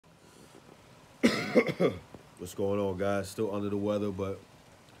What's going on, guys? Still under the weather, but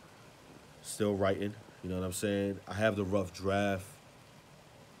still writing. You know what I'm saying? I have the rough draft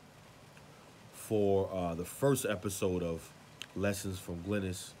for the first episode of Lessons from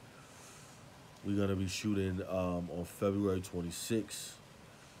Glennis. We're gonna be shooting on February 26th,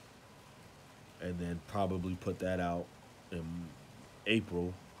 and then probably put that out in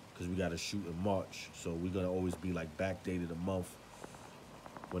April because we got to shoot in March. So we're gonna always be like backdated a month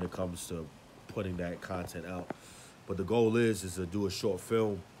when it comes to putting that content out. But the goal is to do a short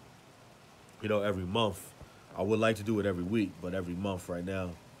film, every month. I would like to do it every week, but every month right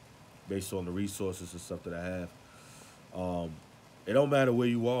now, based on the resources and stuff that I have. It don't matter where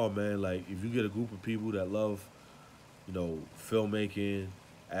you are, man. Like if you get a group of people that love, filmmaking,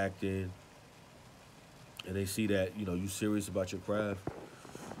 acting, and they see that, you serious about your craft,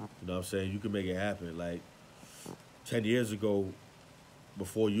 you know what I'm saying, you can make it happen. Like 10 years ago,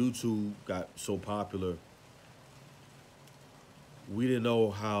 before YouTube got so popular, we didn't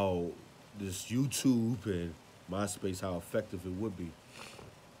know how this YouTube and MySpace, how effective it would be.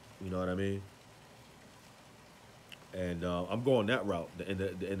 You know what I mean? And I'm going that route, the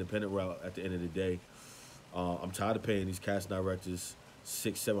independent route. At the end of the day, I'm tired of paying these casting directors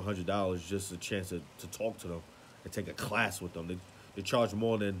 $600-700 just a chance to talk to them and take a class with them. They charge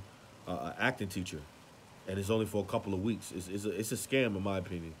more than an acting teacher, and it's only for a couple of weeks. It's a scam in my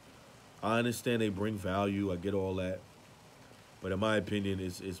opinion. I understand they bring value. I get all that, but in my opinion,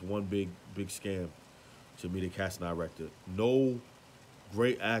 it's one big scam to me. The casting director, no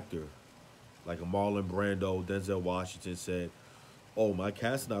great actor like a Marlon Brando, Denzel Washington said, "Oh, my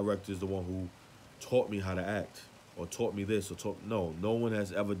casting director is the one who taught me how to act, or taught me this, or taught." No one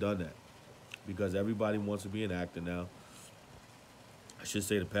has ever done that, because everybody wants to be an actor now. I should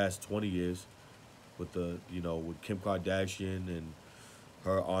say the past 20 years, with with Kim Kardashian and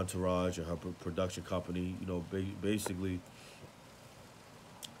her entourage and her production company, basically,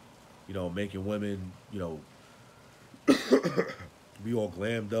 making women, be all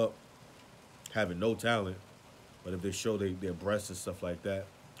glammed up, having no talent, but if they show their breasts and stuff like that,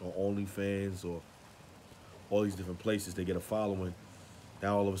 or OnlyFans, or all these different places, they get a following.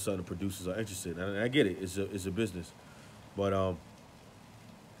 Now all of a sudden, the producers are interested, and I get it. It's a business, but I'm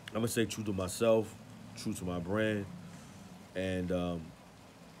gonna stay true to myself, true to my brand, and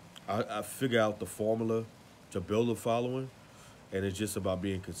I figure out the formula to build a following, and it's just about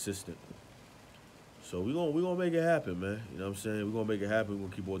being consistent. So we gonna make it happen, man. You know what I'm saying? We're gonna make it happen. We're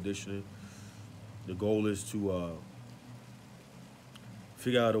gonna keep auditioning. The goal is to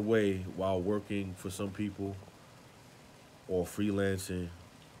figure out a way while working for some people or freelancing,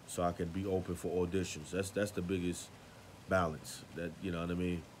 so I can be open for auditions. That's the biggest balance. That, you know what I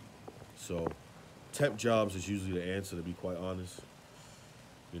mean. So temp jobs is usually the answer, to be quite honest.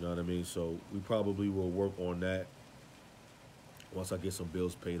 You know what I mean. So we probably will work on that once I get some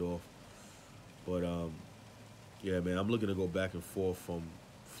bills paid off. But yeah, man, I'm looking to go back and forth from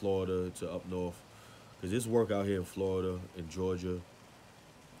Florida to up north, because there's work out here in Florida, in Georgia.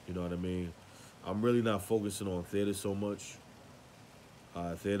 You know what I mean? I'm really not focusing on theater so much.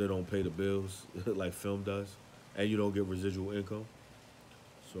 Theater don't pay the bills like film does, and you don't get residual income.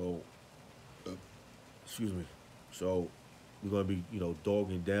 So, excuse me. So we're gonna be,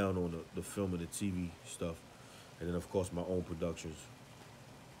 dogging down on the film and the TV stuff, and then of course my own productions.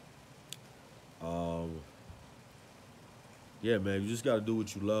 Yeah, man, you just gotta do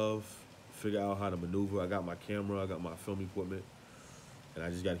what you love. Figure out how to maneuver. I got my camera, I got my film equipment, and I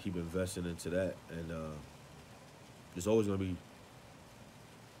just gotta keep investing into that. And there's always gonna be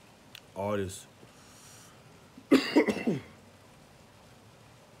artists that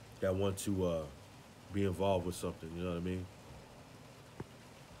want to be involved with something. You know what I mean?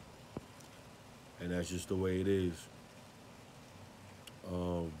 And that's just the way it is.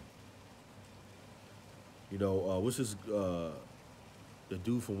 Um, what's this? The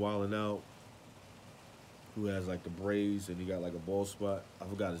dude from Wildin' Out, who has like the braids and he got like a bald spot. I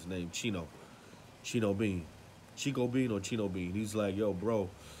forgot his name. Chino Bean, Chico Bean or Chino Bean. He's like, yo, bro,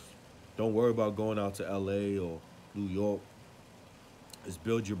 don't worry about going out to L.A. or New York. Just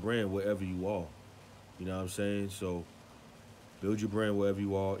build your brand wherever you are. You know what I'm saying? So build your brand wherever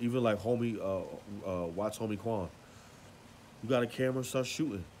you are. Even like Watts Homie Quan. You got a camera, start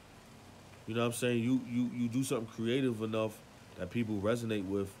shooting. You know what I'm saying? You do something creative enough that people resonate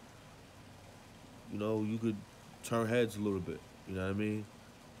with. You could turn heads a little bit. You know what I mean?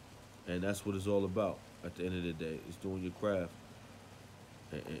 And that's what it's all about at the end of the day. It's doing your craft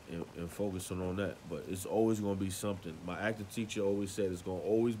and focusing on that. But it's always going to be something. My acting teacher always said it's going to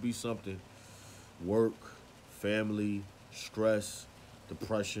always be something. Work, family, stress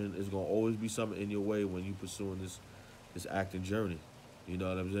depression. It's gonna always be something in your way when you pursuing this acting journey. You know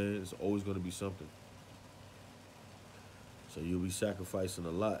what I'm saying? It's always gonna be something. So you'll be sacrificing a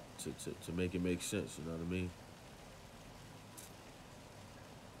lot to make it make sense. You know what I mean?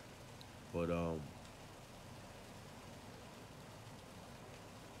 But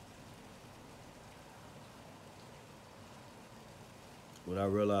what I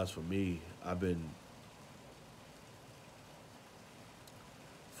realized for me, I've been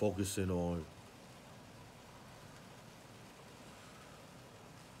focusing on,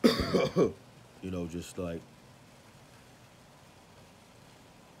 just like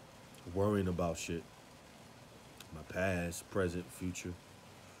worrying about shit, my past, present, future,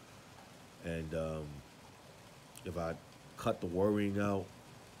 and if I cut the worrying out,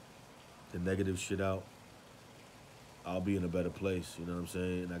 the negative shit out, I'll be in a better place. You know what I'm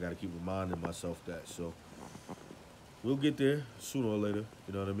saying? And I got to keep reminding myself that. So we'll get there sooner or later.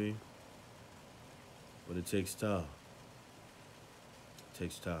 You know what I mean? But it takes time. It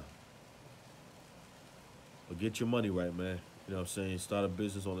takes time. But get your money right, man. You know what I'm saying? Start a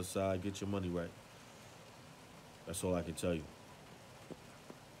business on the side. Get your money right. That's all I can tell you.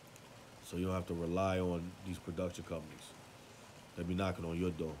 So you don't have to rely on these production companies. They be knocking on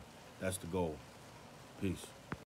your door. That's the goal. Peace.